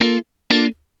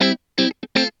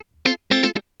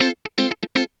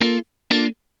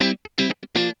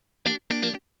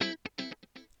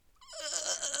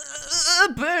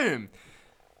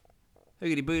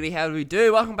Hoogity boogity, how do we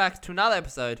do? Welcome back to another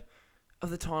episode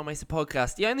of the Time Waster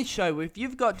Podcast, the only show where if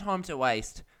you've got time to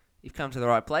waste, you've come to the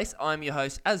right place. I'm your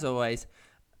host, as always,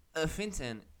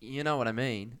 Finton, you know what I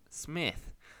mean, Smith.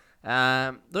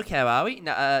 Look, how are we?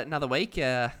 Another week,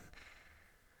 just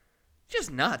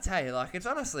nuts, hey? Like,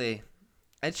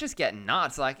 it's just getting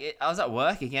nuts. Like, I was at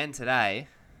work again today.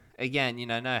 Again,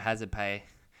 no hazard pay,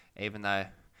 even though,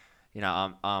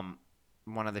 I'm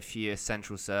one of the few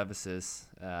essential services,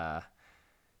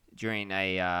 during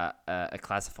a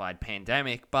classified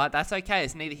pandemic, but that's okay.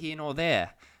 It's neither here nor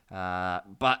there.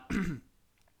 But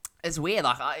it's weird.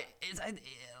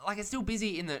 It's still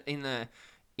busy in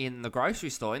the grocery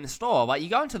store, in the store. But you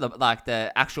go into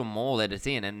the actual mall that it's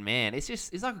in, and man,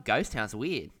 it's like a ghost town. It's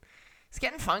weird. It's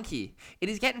getting funky. It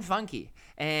is getting funky.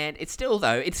 And it's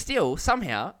still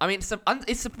somehow, I mean,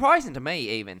 it's surprising to me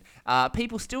even.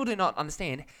 People still do not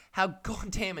understand how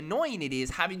goddamn annoying it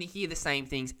is having to hear the same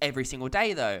things every single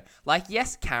day, though. Like,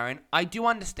 yes, Karen, I do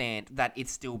understand that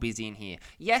it's still busy in here.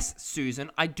 Yes,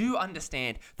 Susan, I do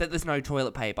understand that there's no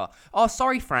toilet paper. Oh,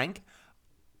 sorry, Frank.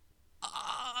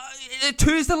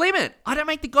 Two's the limit. I don't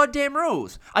make the goddamn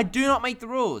rules. I do not make the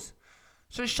rules.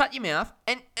 So shut your mouth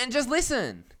and just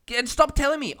listen. And stop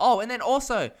telling me. Oh, and then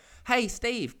also, hey,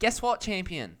 Steve, guess what,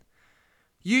 champion?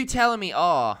 You telling me,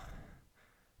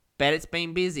 bet it's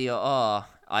been busy, or,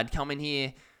 I'd come in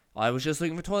here, I was just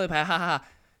looking for toilet paper, haha.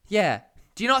 Yeah.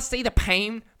 Do you not see the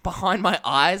pain behind my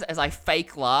eyes as I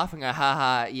fake laugh and go,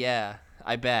 haha, yeah,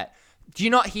 I bet. Do you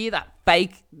not hear that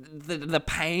the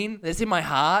pain that's in my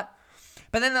heart?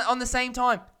 But then on the same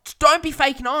time, don't be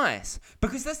fake nice,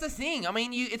 because that's the thing. I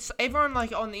mean, it's everyone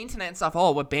like on the internet and stuff.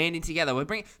 Oh, we're banding together.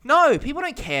 No, people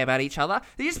don't care about each other.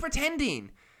 They're just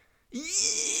pretending.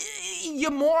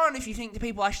 You're a moron if you think the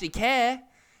people actually care.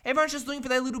 Everyone's just looking for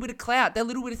their little bit of clout, their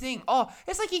little bit of thing. Oh,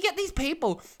 it's like you get these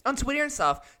people on Twitter and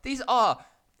stuff.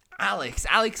 Alex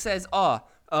says, I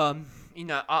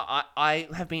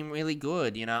have been really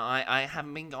good. I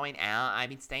haven't been going out. I've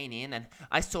been staying in. And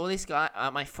I saw this guy,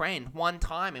 my friend, one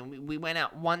time. And we went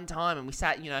out one time. And we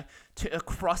sat,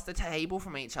 across the table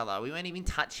from each other. We weren't even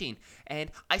touching. And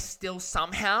I still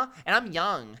somehow, and I'm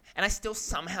young, and I still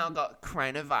somehow got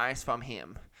coronavirus from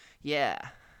him. Yeah.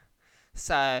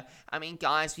 So, I mean,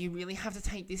 guys, you really have to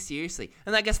take this seriously.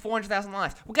 And that gets 400,000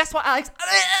 lives. Well, guess what, Alex?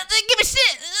 I don't give a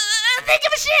shit. I don't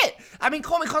give a shit. I mean,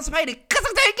 call me constipated because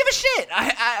I don't give a shit.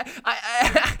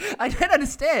 I don't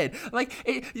understand. Like,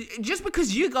 just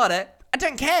because you got it, I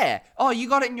don't care. Oh, you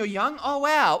got it and you're young? Oh,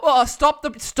 wow. Oh, stop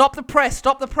the press.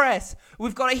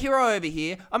 We've got a hero over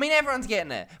here. I mean, everyone's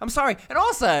getting it. I'm sorry. And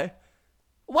also,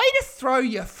 way to throw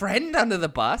your friend under the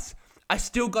bus. I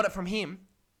still got it from him.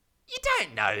 You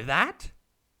don't know that.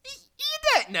 You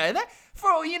don't know that. For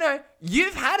all you know,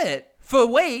 you've had it for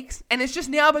weeks, and it's just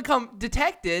now become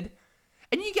detected,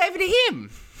 and you gave it to him.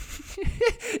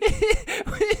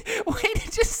 Way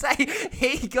to just say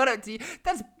he got it to you.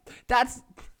 That's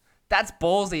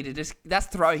ballsy that's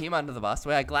throw him under the bus.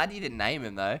 We're glad you didn't name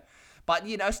him though. But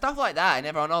stuff like that, and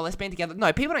everyone, let's band together.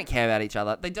 No, people don't care about each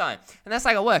other. They don't, and that's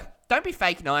like at work. Don't be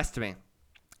fake nice to me.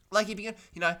 Like, if you're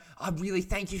gonna, I really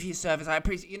thank you for your service. I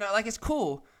appreciate, it's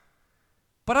cool.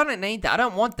 But I don't need that. I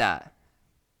don't want that.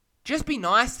 Just be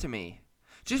nice to me.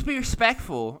 Just be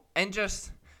respectful and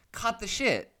just cut the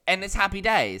shit. And it's happy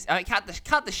days. I mean,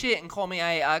 cut the shit and call me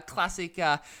a classic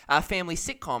family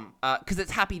sitcom because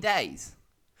it's happy days.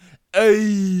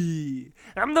 Hey,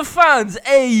 I'm the fans.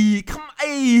 Hey, come,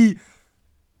 hey.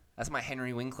 That's my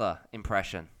Henry Winkler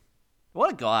impression.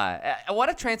 What a guy. What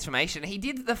a transformation. He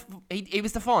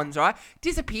was the Fonz, right?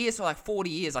 Disappears for like 40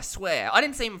 years, I swear. I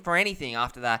didn't see him for anything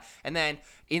after that. And then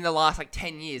in the last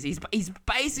 10 years, he's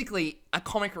basically a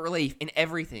comic relief in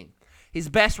everything. His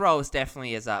best role is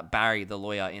definitely as Barry, the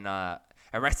lawyer in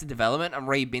Arrested Development. I'm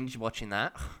re-binge watching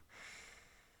that.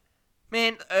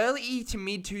 Man, early to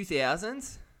mid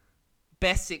 2000s,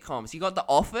 best sitcoms. You got The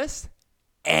Office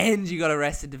and you got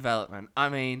Arrested Development. I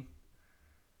mean,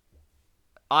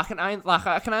 I can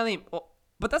only,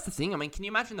 but that's the thing. I mean, can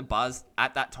you imagine the buzz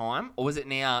at that time? Or was it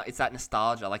now, it's that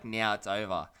nostalgia, like now it's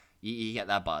over. You get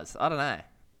that buzz. I don't know.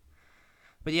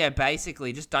 But yeah,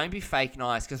 basically, just don't be fake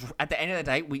nice, because at the end of the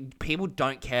day, people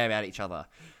don't care about each other.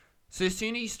 So the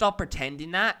sooner you stop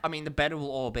pretending that, I mean, the better we'll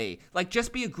all be. Like,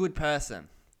 just be a good person.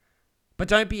 But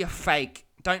don't be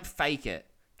don't fake it.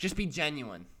 Just be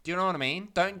genuine. Do you know what I mean?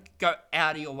 Don't go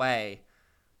out of your way.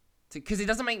 Because it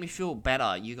doesn't make me feel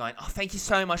better. You going, oh, thank you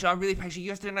so much. I really appreciate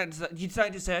you. You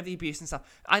don't deserve the abuse and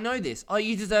stuff. I know this. Oh,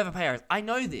 you deserve a pay raise. I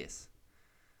know this.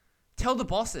 Tell the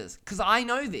bosses, because I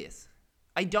know this.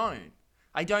 I don't.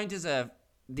 I don't deserve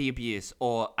the abuse,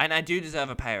 and I do deserve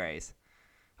a pay raise.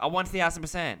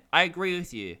 1000%. I agree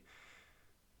with you.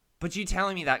 But you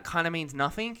telling me that kind of means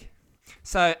nothing?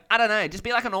 So, I don't know. Just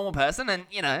be like a normal person and,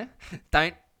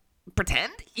 don't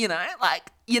pretend, It's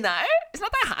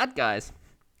not that hard, guys.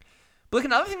 But look,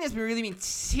 another thing that's really been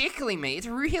tickling me, it's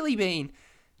really been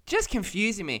just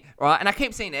confusing me, right? And I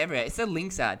keep seeing it everywhere. It's the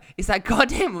Lynx ad. It's that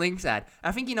goddamn Lynx ad.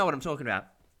 I think you know what I'm talking about.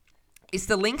 It's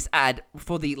the Lynx ad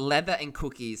for the leather and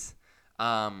cookies,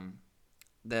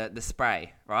 the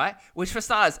spray, right? Which for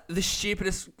starters, it's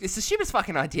the stupidest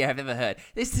fucking idea I've ever heard.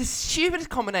 It's the stupidest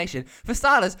combination. For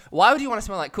starters, why would you want to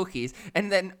smell like cookies?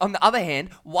 And then on the other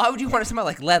hand, why would you want to smell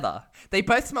like leather? They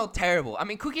both smell terrible. I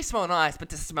mean, cookies smell nice, but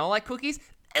to smell like cookies,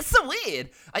 it's so weird.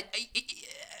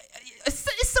 It's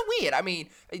so weird. I mean,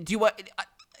 do you want...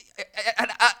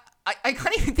 I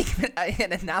can't even think of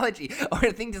an analogy or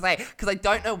a thing to say because I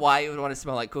don't know why you would want to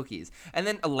smell like cookies. And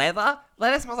then leather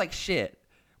smells like shit.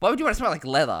 Why would you want to smell like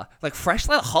leather? Like fresh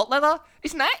leather? Hot leather?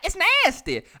 It's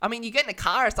nasty. I mean, you get in a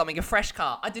car or something, a fresh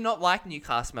car. I do not like new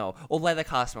car smell or leather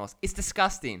car smells. It's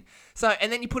disgusting. So,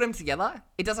 and then you put them together,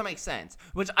 it doesn't make sense.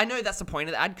 Which I know that's the point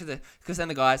of the ad because then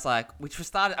the guy's like, which for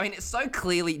started, I mean, it's so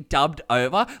clearly dubbed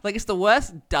over. Like, it's the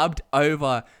worst dubbed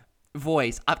over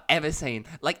voice I've ever seen.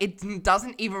 Like, it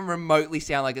doesn't even remotely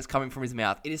sound like it's coming from his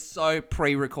mouth. It is so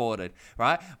pre-recorded,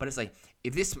 right? But it's like,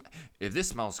 if this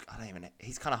smells, I don't even know,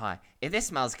 he's kind of high. If this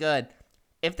smells good,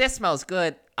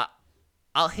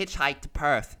 I'll hitchhike to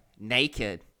Perth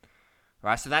naked.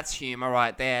 Right, so that's humor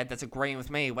right there. That's agreeing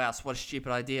with me. Wow, what a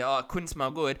stupid idea. Oh, it couldn't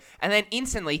smell good. And then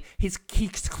instantly, his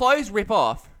clothes rip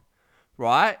off.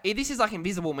 Right? This is like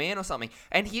Invisible Man or something.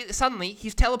 And he's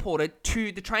teleported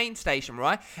to the train station,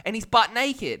 right? And he's butt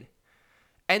naked.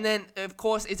 And then, of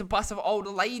course, it's a bus of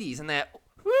older ladies. And they're...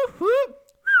 Whoop, whoop.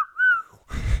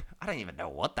 I don't even know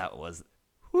what that was.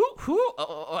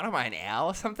 What am I, an owl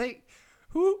or something?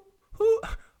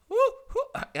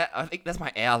 Yeah, I think that's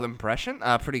my owl impression.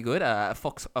 Pretty good. A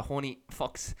horny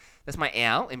fox. That's my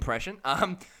owl impression.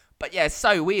 But yeah, it's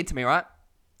so weird to me, right?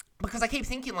 Because I keep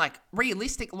thinking, like,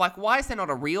 realistic, like, why is there not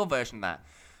a real version of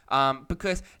that?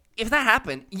 Because if that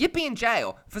happened, you'd be in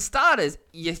jail. For starters,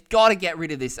 you've got to get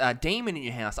rid of this demon in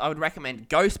your house. I would recommend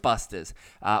Ghostbusters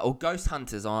or Ghost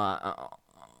Hunters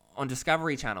on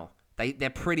Discovery Channel.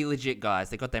 They're pretty legit, guys.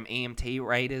 They got them EMT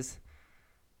raiders.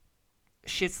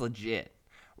 Shit's legit,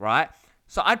 right?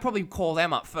 So I'd probably call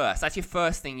them up first. That's your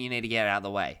first thing you need to get out of the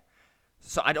way.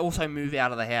 So I'd also move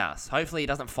out of the house. Hopefully he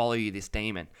doesn't follow you, this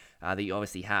demon that you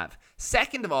obviously have.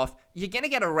 Second of all, you're going to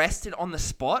get arrested on the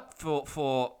spot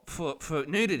for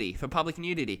nudity, for public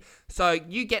nudity. So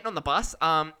you getting on the bus,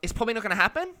 it's probably not going to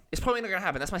happen.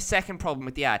 That's my second problem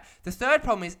with the ad. The third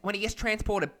problem is when he gets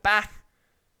transported back.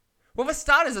 Well, for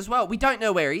starters as well, we don't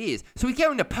know where he is. So we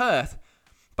get him to Perth.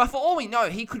 But for all we know,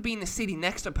 he could be in the city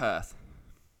next to Perth.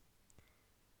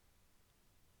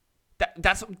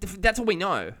 That's all we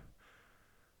know.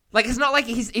 Like, it's not like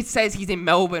it says he's in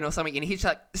Melbourne or something, and he's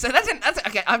like... So that's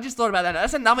okay, I've just thought about that.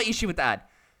 That's another issue with that.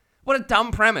 What a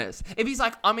dumb premise. If he's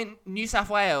like, I'm in New South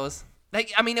Wales...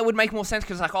 Like, I mean, it would make more sense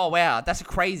because it's like, oh, wow, that's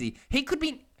crazy. He could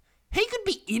be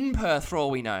in Perth for all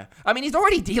we know. I mean, he's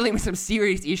already dealing with some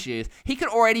serious issues. He could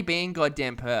already be in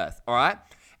goddamn Perth, all right?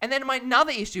 And then my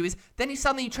another issue is, then he's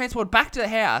suddenly transported back to the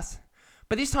house...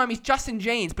 But this time he's just in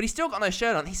jeans, but he's still got no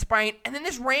shirt on. He's spraying, and then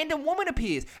this random woman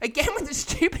appears. Again with this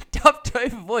stupid dubbed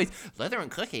over voice. Leather and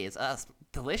cookies.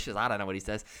 Delicious. I don't know what he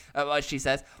says. What she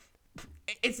says.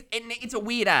 It's a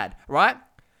weird ad, right?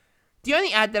 The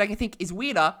only ad that I can think is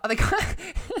weirder are the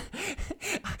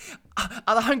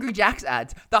Hungry Jack's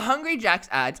ads. The Hungry Jack's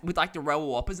ads with like the Rebel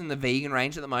Whoppers and the vegan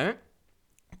range at the moment.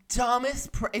 It's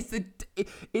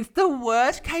the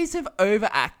worst case of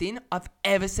overacting I've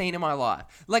ever seen in my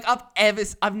life. Like,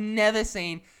 I've never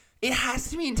seen... It has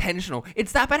to be intentional.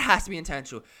 It's that bad, it has to be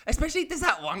intentional. Especially, there's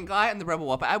that one guy in the Rebel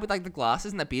Whopper ad with, like, the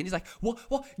glasses and the beard. He's like, what?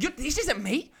 This isn't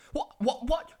meat? What?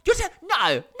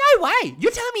 No way.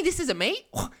 You're telling me this isn't meat?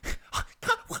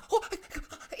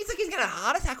 It's like he's getting a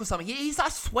heart attack or something. He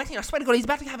starts sweating. I swear to God, he's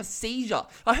about to have a seizure.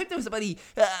 I hope there was a buddy...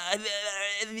 I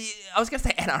was going to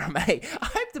say NRMA. I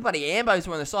hope the buddy Ambos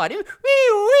were on the side.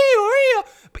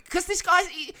 Because this guy's...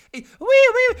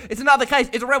 It's another case.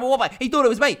 It's a Rebel Whopper. He thought it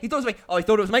was me. Oh, he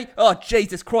thought it was me? Oh,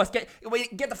 Jesus Christ. Get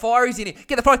the fireys in here.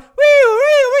 Get the fire...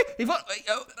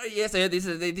 Yes, this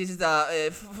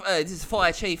is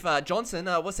Fire Chief Johnson.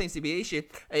 What seems to be the issue?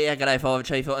 Yeah, g'day, Fire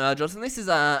Chief Johnson. This is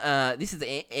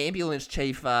the Ambulance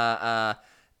Chief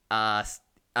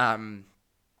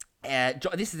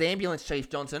This is Ambulance Chief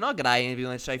Johnson. Oh, g'day,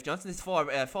 Ambulance Chief Johnson. This is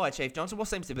Fire Chief Johnson. What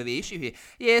seems to be the issue here?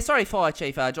 Yeah, sorry, Fire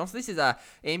Chief Johnson. This is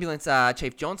Ambulance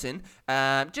Chief Johnson.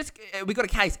 We got a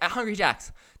case at Hungry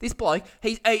Jack's. This bloke,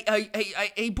 he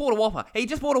bought a Whopper. He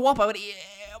just bought a Whopper,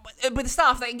 but the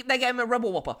staff, they gave him a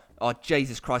Rebel Whopper. Oh,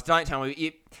 Jesus Christ. Don't tell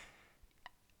me.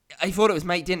 He thought it was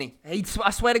meat, didn't he?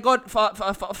 I swear to God,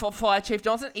 Fire Chief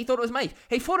Johnson, he thought it was meat.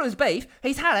 He thought it was beef.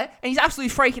 He's had it, and he's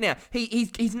absolutely freaking out.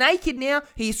 He's naked now.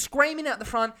 He's screaming out the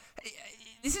front.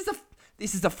 This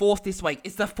is the fourth this week.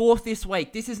 It's the fourth this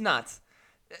week. This is nuts.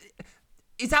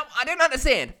 I don't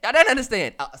understand.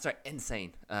 Sorry,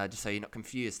 insane. Just so you're not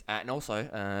confused. And also,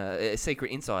 a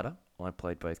secret insider. I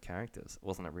played both characters. It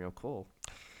wasn't a real call.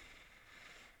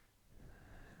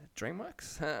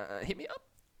 DreamWorks, hit me up.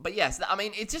 But yes, I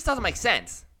mean, it just doesn't make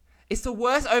sense. It's the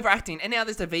worst overacting. And now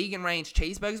there's the vegan range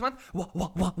cheeseburgers one.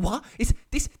 What?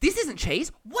 This isn't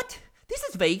cheese? What? This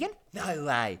is vegan? No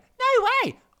way.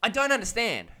 I don't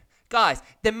understand. Guys,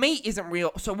 the meat isn't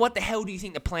real, so what the hell do you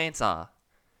think the plants are?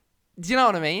 Do you know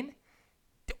what I mean?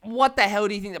 What the hell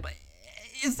do you think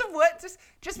it's the word?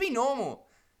 Just be normal.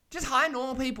 Just hire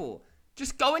normal people.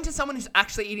 Just go into someone who's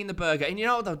actually eating the burger, and you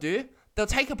know what they'll do? They'll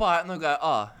take a bite and they'll go,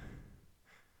 oh,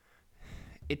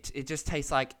 it just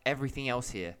tastes like everything else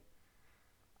here.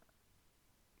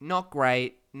 Not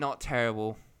great, not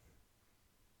terrible.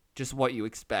 Just what you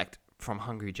expect from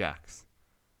Hungry Jack's.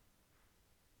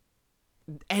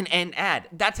 And add.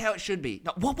 That's how it should be.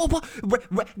 No, what?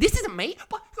 This isn't me?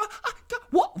 What?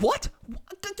 Are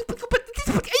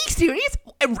you serious?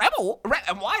 A rebel?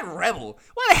 And why rebel?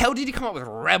 Why the hell did you come up with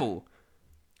rebel?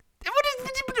 What is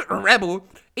rebel?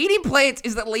 Eating plants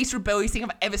is the least rebellious thing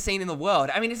I've ever seen in the world.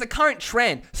 I mean, it's a current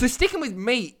trend. So sticking with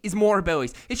meat is more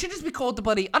rebellious. It should just be called the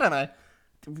bloody, I don't know,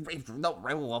 not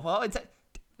Rebel Whopper. It's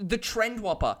the trend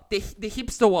Whopper, the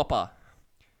hipster Whopper,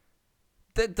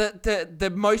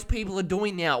 the most people are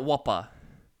doing now Whopper,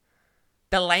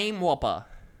 the lame Whopper,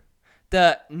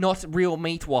 the not real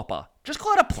meat Whopper. Just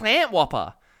call it a plant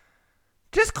Whopper.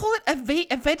 Just call it a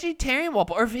vegetarian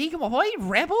Whopper or a vegan Whopper. Are you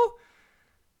rebel?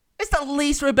 It's the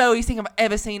least rebellious thing I've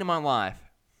ever seen in my life.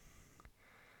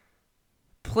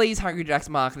 Please, Hungry Jack's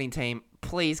marketing team,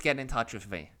 please get in touch with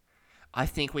me. I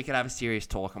think we could have a serious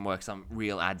talk and work some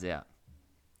real ads out.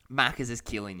 Macca's is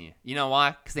killing you. You know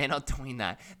why? Because they're not doing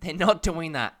that. They're not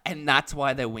doing that. And that's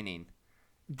why they're winning.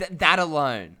 That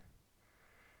alone.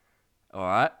 All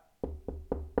right.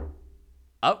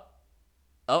 Oh.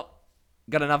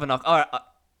 Got another knock. All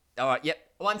right. Yep.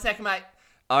 1 second, mate.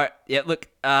 All right, yeah, look,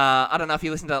 I don't know if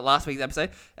you listened to last week's episode.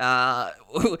 I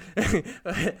put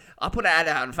an ad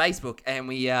out on Facebook, and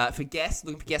we, looking for guests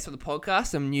for the podcast,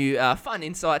 some new fun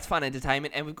insights, fun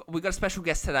entertainment, and we've got a special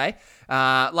guest today.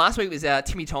 Last week was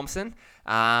Timmy Thompson.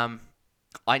 I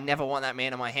never want that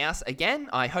man in my house again.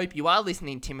 I hope you are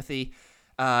listening, Timothy.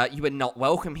 You were not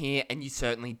welcome here, and you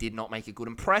certainly did not make a good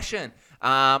impression.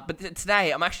 But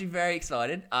today, I'm actually very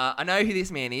excited. I know who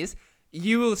this man is.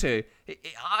 You will too.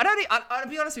 I'll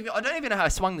be honest with you, I don't even know how I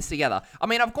swung this together. I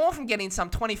mean, I've gone from getting some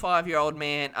 25-year-old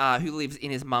man who lives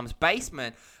in his mum's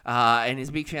basement and is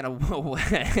a big fan of World of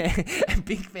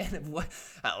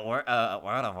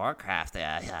Warcraft.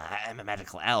 I'm a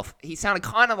magical elf. He sounded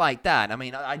kind of like that. I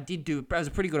mean, I was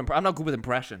a pretty good impression. I'm not good with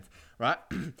impressions, right?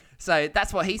 So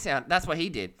that's what he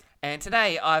did. And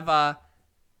today I've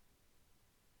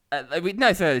with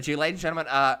no further ado, ladies and gentlemen,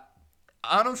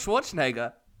 Arnold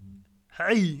Schwarzenegger.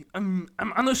 Hi, I'm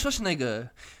Arnold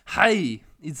Schwarzenegger. Hi,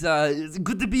 it's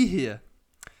good to be here.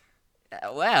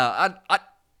 Wow,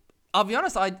 I'll be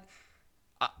honest, I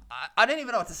don't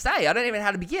even know what to say. I don't even know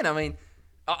how to begin. I mean,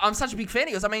 I'm such a big fan of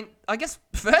yours. I mean, I guess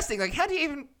first thing, like, how do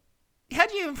you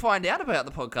even find out about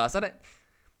the podcast? I'm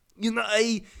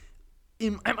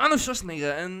Arnold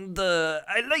Schwarzenegger, and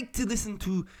I like to listen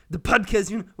to the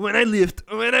podcast. When I lift,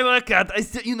 when I work out, I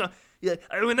still, Yeah,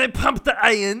 when I pump the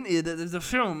iron, there's a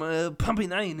film,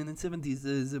 Pumping Iron in the 70s.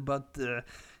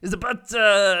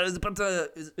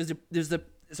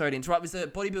 Sorry to interrupt. It's the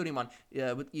bodybuilding one.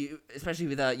 Yeah, especially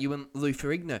with you and Lou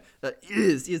Ferrigno.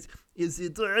 It was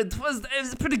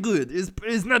pretty good.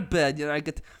 It's not bad.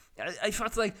 I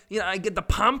felt like I get the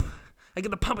pump.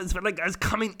 It's like I was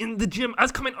coming in the gym. I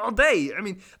was coming all day. I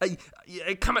mean, I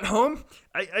come at home.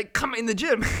 I come in the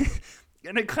gym,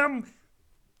 and I come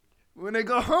when I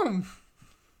go home.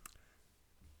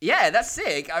 Yeah, that's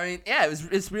sick. I mean, yeah,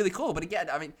 it's really cool. But again,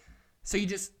 I mean, so you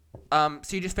just found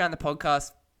the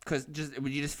podcast because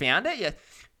you just found it? Yeah.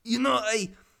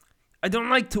 I don't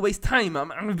like to waste time.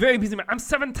 I'm a very busy man. I'm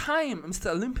 7-time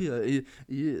Mr. Olympia.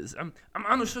 Yes. I'm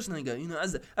Arnold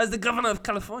Schwarzenegger, as the governor of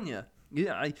California.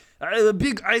 Yeah, I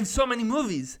have so many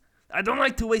movies. I don't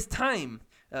like to waste time.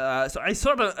 So I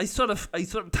sort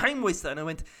of time wasted, and I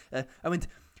went,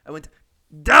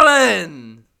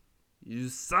 Dylan, you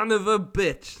son of a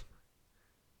bitch.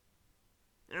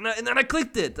 And then I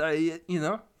clicked it.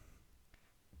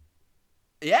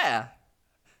 Yeah.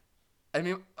 I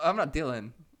mean, I'm not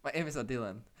Dylan. My name is not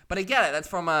Dylan. But I get it. That's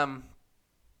from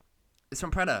it's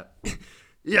from Predator.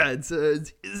 Yeah, it's a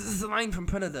line from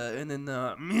Predator, and then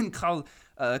me and Carl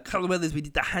Weathers, we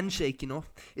did the handshake,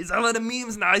 It's a lot of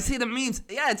memes now. I see the memes.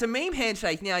 Yeah, it's a meme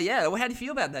handshake now. Yeah. Well, how do you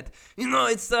feel about that?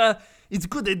 It's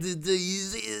good. It's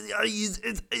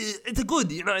good,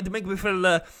 to make me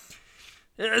feel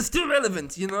still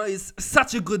relevant, It's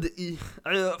such a good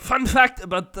fun fact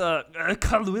about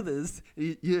Carl Weathers.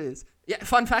 Yes. Yeah,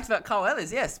 fun fact about Carl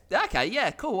Weathers. Yes. Okay.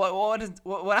 Yeah. Cool.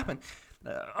 What happened?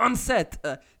 On set,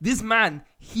 this man,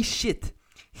 he shit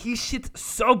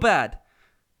so bad.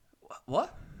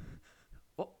 What?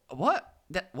 What?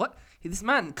 What? This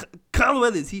man, Carl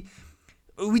Weathers,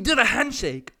 we did a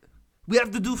handshake. We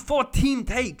have to do 14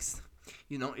 takes.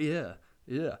 Yeah.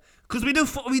 Because we do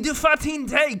 14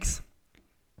 takes.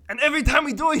 And every time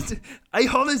we do it, I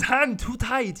hold his hand too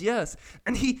tight, yes.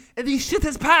 And he shit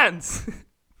his pants.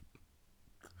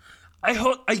 I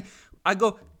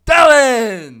go,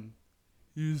 Dylan,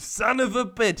 you son of a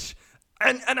bitch.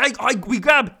 And we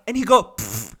grab, and he go,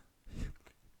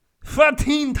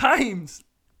 13 times.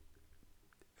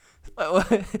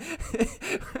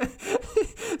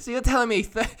 So you're telling me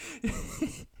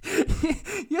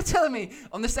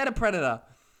on the set of Predator,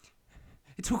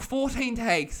 it took 14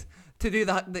 takes to do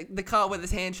the Carl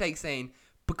Weathers handshake scene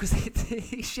because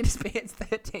he shit his pants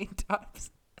 13 times.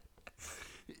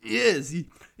 Yes, he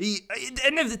at the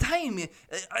end of the time,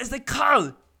 I was like,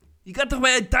 Carl, you got to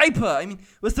wear a diaper. I mean,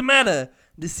 what's the matter?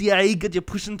 The CIA got you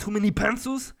pushing too many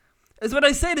pencils? That's what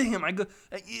I say to him. I go,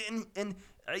 that's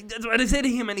what I say to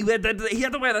him, and he had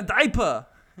to wear a diaper.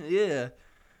 Yeah,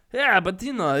 but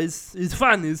it's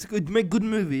fun. It's good. Make good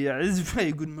movie. Yeah, it's a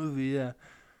very good movie.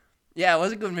 Yeah, it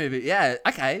was a good movie. Yeah,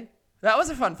 okay, that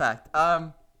was a fun fact.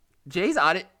 Geez,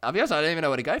 I'll be honest, I don't even know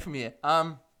where to go from here.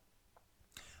 I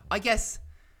guess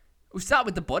we'll start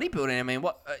with the bodybuilding. I mean,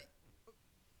 what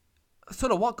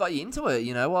got you into it?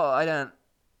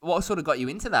 What sort of got you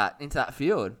into that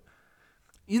field?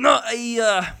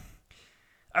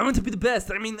 I want to be the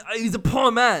best. I mean, I was a poor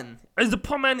man. I was a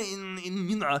poor man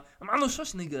in I'm Arnold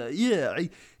Schwarzenegger.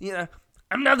 Yeah,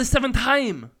 I'm now the 7th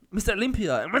time Mr.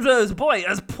 Olympia. And when I was a boy, I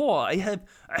was poor. I have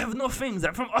no things.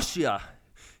 I'm from Austria.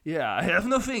 Yeah, I have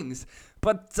no things.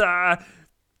 But I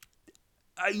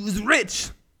was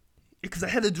rich because I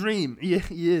had a dream. Yeah,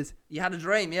 yes. You had a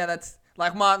dream. Yeah, that's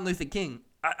like Martin Luther King.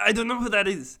 I don't know who that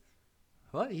is.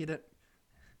 What? You don't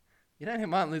know who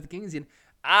Martin Luther King is?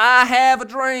 I have a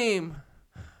dream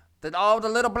that all the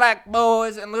little black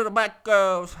boys and little black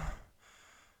girls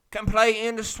can play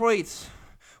in the streets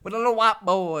with the little white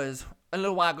boys and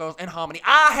little white girls in harmony.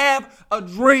 I have a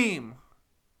dream.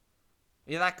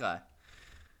 You're that guy.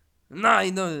 Nah,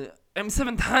 I'm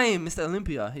 7th time Mr.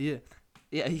 Olympia. Yeah,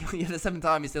 you're the 7th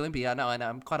time Mr. Olympia. I know.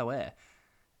 I'm quite aware.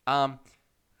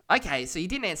 Okay, so you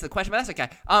didn't answer the question, but that's okay.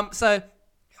 So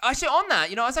actually on that,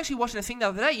 I was actually watching a thing the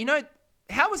other day.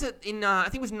 How was it in? I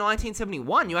think it was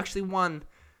 1971. You actually won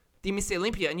the Mr.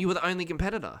 Olympia, and you were the only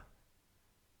competitor.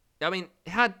 I mean,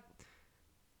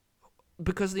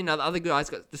 because the other guys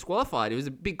got disqualified. It was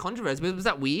a big controversy. Was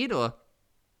that weird, or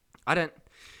I don't?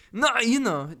 No,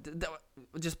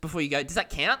 just before you go, does that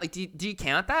count? Like, do you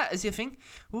count that as your thing?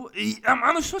 Well, I'm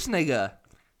Arnold Schwarzenegger.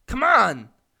 Come on,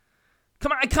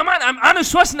 I'm Arnold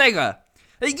Schwarzenegger.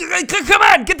 Come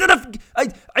on, get to the.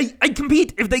 I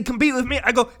compete. If they compete with me,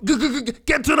 I go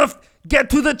get to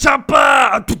the chopper.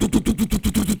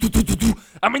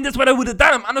 I mean, that's what I would have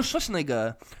done. I'm Arnold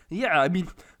Schwarzenegger. Yeah, I mean,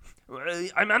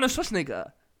 I'm Arnold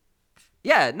Schwarzenegger.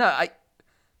 Yeah, no,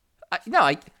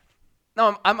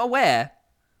 I'm aware.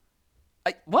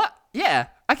 What? Yeah.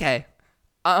 Okay.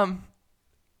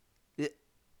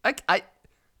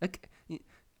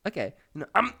 Okay.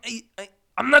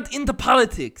 I'm not into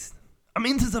politics. I'm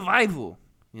into survival.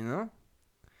 You're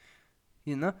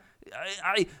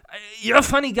a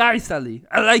funny guy, Sally.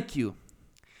 I like you.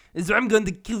 So I'm going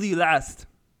to kill you last.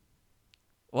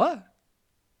 What?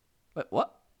 Wait,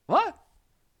 what?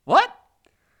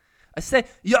 I say,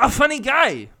 you're a funny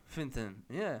guy, Finton.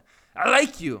 Yeah. I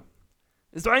like you.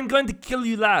 So I'm going to kill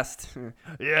you last.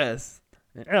 Yes.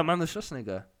 Yeah, I'm Arnold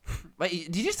Schwarzenegger. Wait,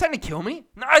 did you just trying to kill me?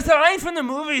 No, it's a line from the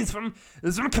movie. It's from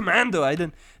Commando.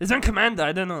 It's from Commando.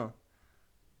 I don't know.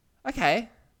 Okay.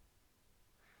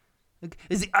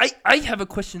 I have a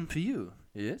question for you.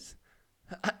 Yes.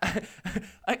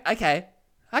 Okay.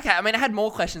 Okay, I mean, I had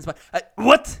more questions, but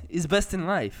What is best in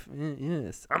life?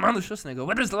 Yes, I'm Arnold Schwarzenegger.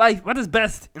 What is life? What is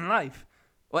best in life?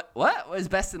 what was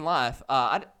best in life?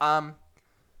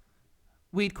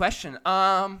 Weird question.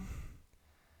 I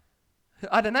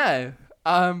don't know.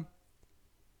 I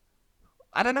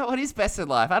don't know what is best in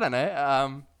life. I don't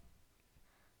know.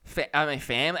 Family.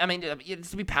 I mean,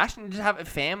 just to be passionate, just have a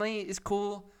family is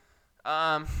cool.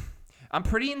 I'm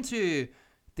pretty into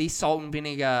these salt and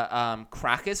vinegar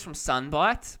crackers from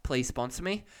Sunbite. Please sponsor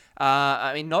me.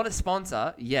 I mean, not a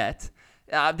sponsor yet.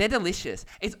 They're delicious.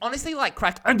 It's honestly like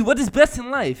crack. And what is best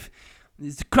in life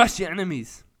is to crush your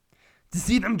enemies, to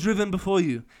see them driven before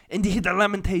you, and to hear the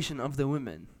lamentation of the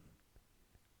women.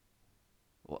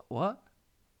 What?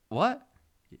 What?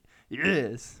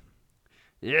 Yes.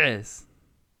 Yes.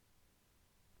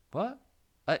 What?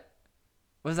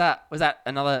 Was that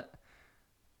another?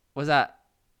 Was that?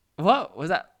 What was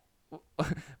that?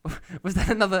 Was that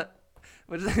another?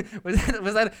 Was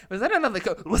that another?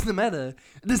 What's the matter?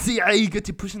 The CIA got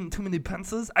you pushing too many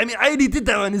pencils? I mean, I already did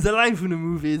that one. It's a line from the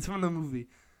movie. It's from the movie.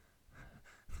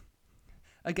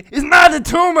 Okay. It's not a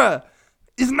tumor.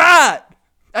 It's not.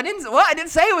 I didn't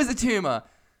say it was a tumor.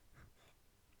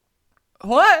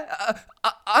 What?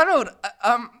 Arnold.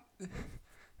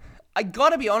 I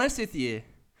gotta be honest with you.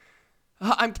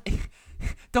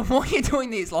 The more you're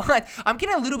doing these lines, I'm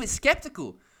getting a little bit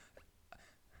skeptical.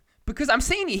 Because I'm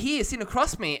seeing you here, sitting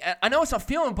across me, and I know it's not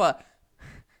filmed, but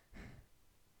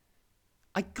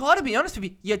I gotta be honest with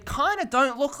you, you kind of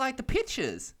don't look like the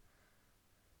pictures.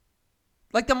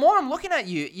 Like, the more I'm looking at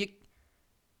you,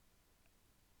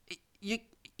 you're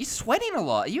sweating a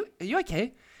lot. Are you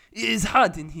okay? It's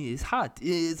hot in here. It's hot.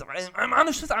 I'm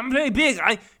honest. I'm very big.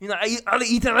 I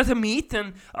eat a lot of meat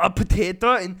and a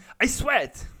potato, and I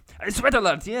sweat. I sweat a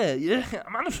lot. Yeah.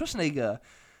 I'm Arnold Schwarzenegger.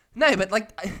 No, but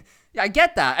like, I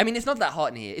get that. I mean, it's not that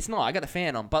hot in here. It's not. I got the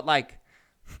fan on, but like,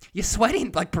 you're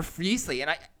sweating like profusely,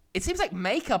 and it seems like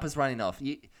makeup is running off.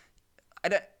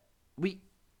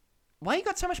 Why you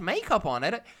got so much makeup on?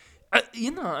 I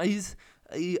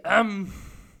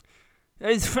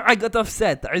got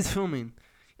upset. I was filming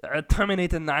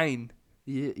Terminator 9.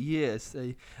 Yes.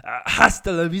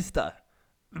 Hasta la vista,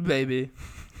 baby.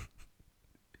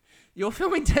 You're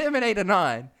filming Terminator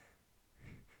 9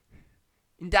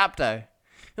 in Dapto.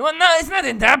 Well, no, it's not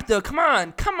in Dapto. Come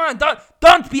on.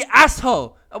 Don't be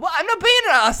asshole. Well, I'm not being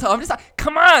an asshole. I'm just like,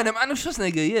 come on. I'm Arnold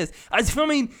Schwarzenegger. Yes, I was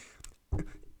filming.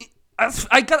 I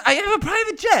have a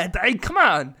private jet. Come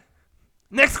on.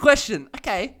 Next question.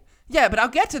 Okay. Yeah, but I'll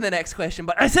get to the next question.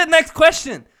 But I said next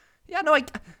question. Yeah, no, I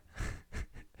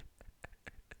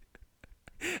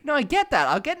get that.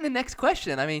 I'll get in the next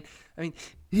question. I mean,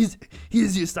 here's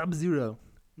your Sub-Zero.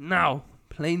 Now,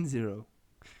 Plane Zero.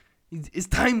 It's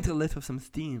time to let off some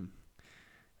steam.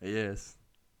 Yes.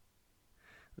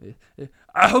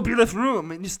 I hope you left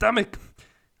room in your stomach.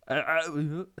 I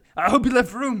hope you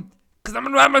left room. Because I'm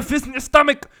going to ram my fist in your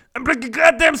stomach and break your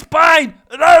goddamn spine.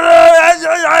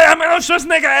 I'm Arnold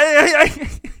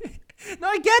Schwarzenegger. No,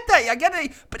 I get that.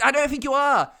 But I don't think you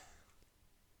are.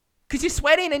 Because you're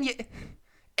sweating and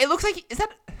it looks like, is that,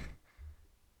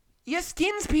 your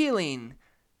skin's peeling.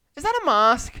 Is that a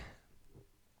mask?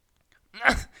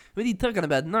 What are you talking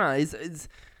about? No, it's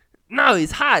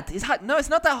hot. It's hot. No, it's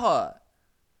not that hot.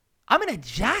 I'm in a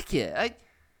jacket.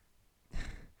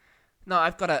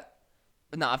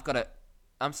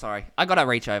 I'm sorry. I gotta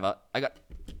reach over.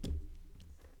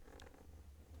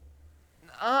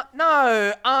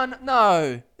 No.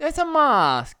 It's a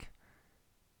mask.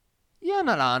 You're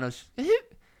not Arnold. Who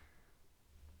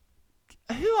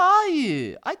are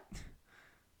you?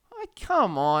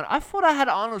 Come on. I thought I had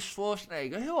Arnold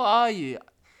Schwarzenegger. Who are you?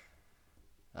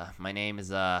 My name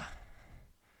is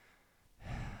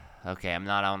Okay, I'm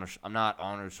not Arnold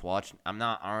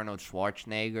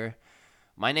Schwarzenegger.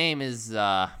 My name is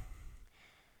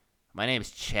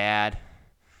Chad.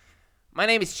 My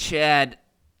name is Chad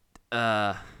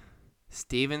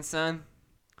Stevenson.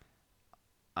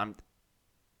 I'm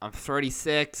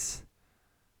 36.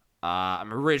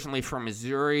 I'm originally from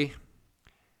Missouri.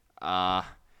 And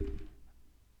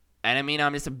I mean,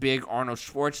 I'm just a big Arnold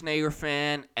Schwarzenegger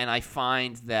fan, and I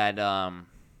find that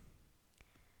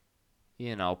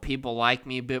people like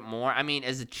me a bit more. I mean,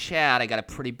 as a Chad, I got a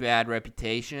pretty bad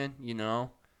reputation,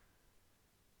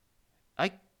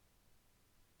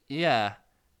 Yeah.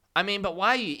 I mean, but why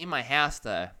are you in my house,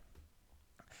 though?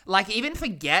 Like, even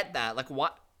forget that. Like, why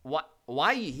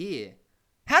are you here?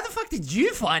 How the fuck did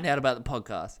you find out about the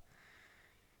podcast?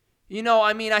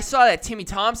 I mean, I saw that Timmy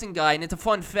Thompson guy, and it's a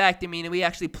fun fact. I mean, we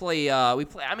actually play, I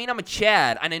mean, I'm a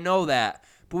Chad, and I know that.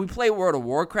 But we play World of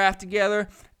Warcraft together,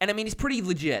 and I mean, he's pretty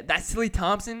legit. That silly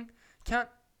Thompson,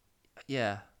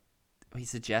 Yeah.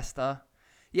 He's a jester.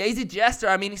 Yeah, he's a jester.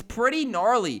 I mean, he's pretty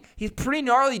gnarly. He's pretty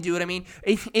gnarly, dude. I mean,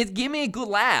 it's giving me a good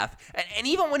laugh. And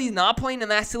even when he's not playing in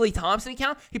that silly Thompson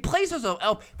account, he plays as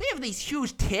elf. They have these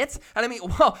huge tits. And I mean,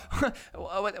 whoa,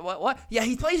 what? Yeah,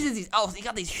 he plays as these elves. He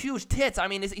got these huge tits. I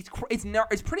mean,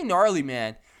 it's pretty gnarly,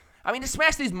 man. I mean, to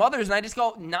smash these mothers, and I just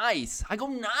go, nice. I go,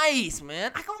 nice,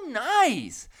 man. I go,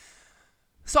 nice.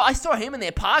 So I saw him in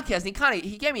their podcast, and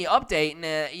he gave me an update,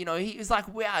 and he was like,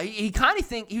 "Wow." He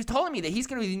was telling me that he's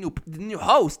gonna be the new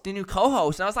host, the new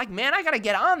co-host, and I was like, "Man, I gotta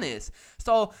get on this."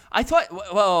 So I thought,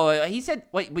 well, he said,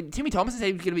 "Wait, Timmy Thomas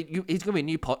said he's gonna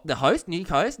be the host, new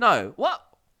co-host." No, what?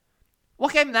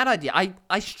 What gave him that idea?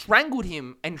 I strangled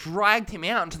him and dragged him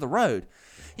out into the road.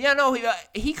 Yeah, no,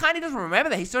 he kind of doesn't remember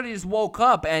that. He sort of just woke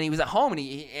up and he was at home, and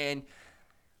he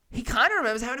kind of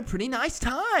remembers having a pretty nice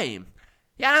time.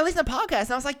 Yeah, and I listened to the podcast,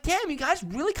 and I was like, damn, you guys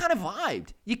really kind of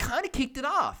vibed. You kind of kicked it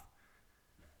off.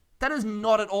 That is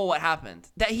not at all what happened.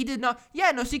 That he did not.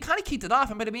 Yeah, no, so he kind of kicked it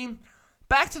off. But I mean,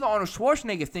 back to the Arnold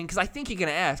Schwarzenegger thing, because I think you're going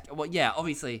to ask, well, yeah,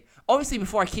 obviously,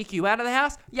 before I kick you out of the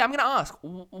house, yeah, I'm going to ask,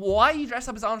 why are you dressed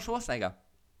up as Arnold Schwarzenegger?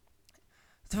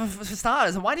 For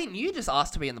starters, and why didn't you just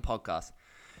ask to be in the podcast?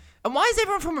 And why is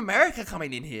everyone from America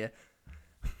coming in here?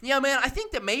 Yeah, man, I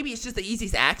think that maybe it's just the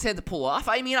easiest accent to pull off.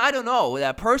 I mean, I don't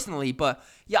know personally, but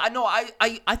yeah, I know.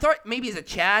 I thought maybe as a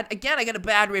Chad, again, I got a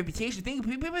bad reputation.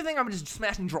 People think I'm just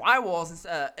smashing drywalls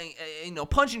and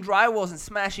punching drywalls and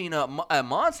smashing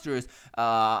monsters.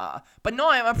 But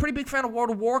no, I'm a pretty big fan of World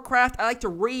of Warcraft. I like to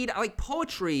read. I like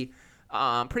poetry.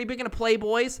 Pretty big into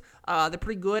Playboys. They're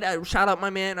pretty good. Shout out my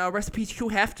man, recipe Hugh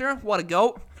Hefner. What a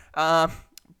goat.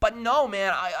 But no,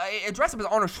 man, I dressed up as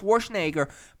Arnold Schwarzenegger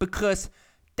because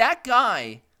that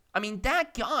guy,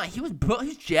 he was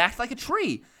jacked like a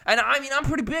tree. And I mean, I'm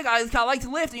pretty big. I like to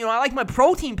lift. I like my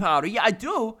protein powder. Yeah, I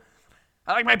do.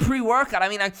 I like my pre-workout. I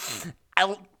mean, I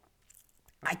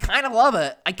kind of love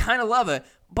it.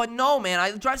 But no, man,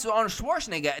 I dress with Arnold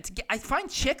Schwarzenegger. I find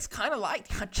chicks kind of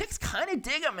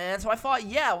dig it, man. So I thought,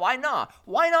 yeah, why not?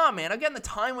 Why not, man? I'm getting the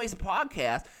Time Waste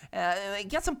podcast.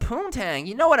 Get some poontang.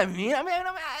 You know what I mean? I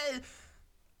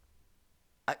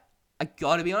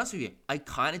gotta be honest with you. I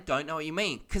kind of don't know what you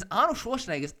mean. Because Arnold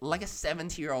Schwarzenegger's like a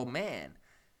 70-year-old man.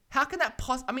 How can that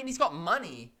I mean, he's got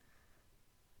money.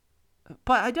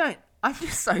 But I don't. I'm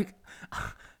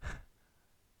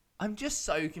just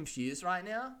so confused right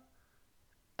now.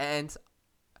 And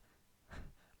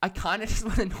I kind of just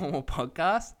want a normal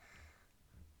podcast.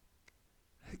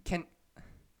 Can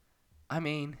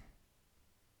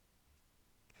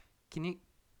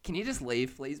you just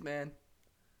leave, please, man?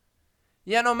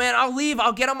 Yeah, no, man, I'll leave.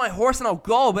 I'll get on my horse and I'll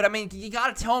go. But, I mean, you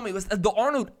got to tell me, the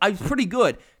Arnold, I was pretty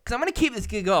good. Because I'm going to keep this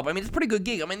gig up. I mean, it's a pretty good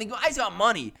gig. I mean, the guy's got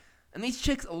money. And these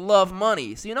chicks love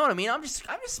money. So, you know what I mean? I'm just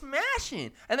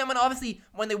smashing. And then when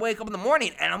they wake up in the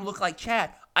morning and I'm looking like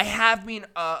Chad,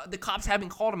 the cops have been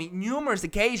called to me numerous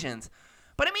occasions.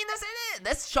 But, I mean, that's it.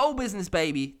 That's show business,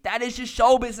 baby. That is just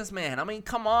show business, man. I mean,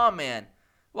 come on, man.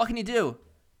 What can you do?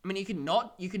 I mean, you could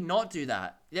not do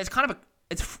that. It's kind of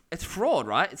it's fraud,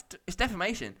 right? It's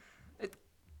defamation.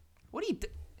 What do you do?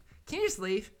 Can you just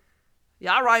leave?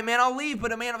 Yeah, all right, man, I'll leave.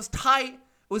 But, man, it was tight.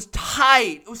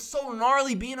 It was so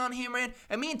gnarly being on here, man.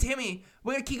 And me and Timmy,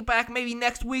 we're going to kick it back maybe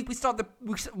next week. We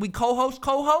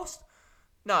co-host?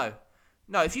 No.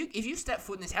 If you step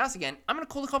foot in this house again, I'm going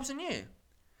to call the cops on you.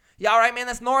 Yeah, all right, man,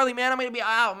 that's gnarly, man. I'm going to be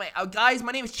out, man. Guys,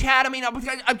 my name is Chad. I mean,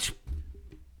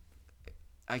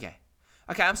 Okay,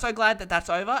 I'm so glad that that's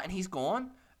over and he's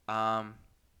gone.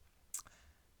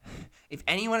 If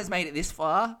anyone has made it this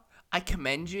far, I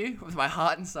commend you with my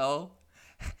heart and soul.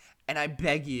 And I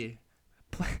beg you,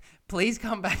 please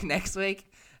come back next week.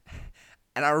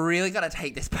 And I really got to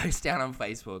take this post down on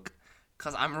Facebook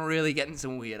because I'm really getting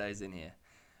some weirdos in here.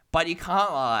 But you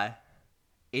can't lie.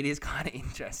 It is kind of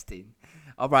interesting.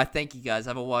 All right, thank you guys.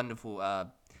 Have a wonderful,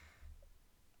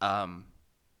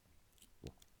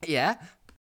 yeah.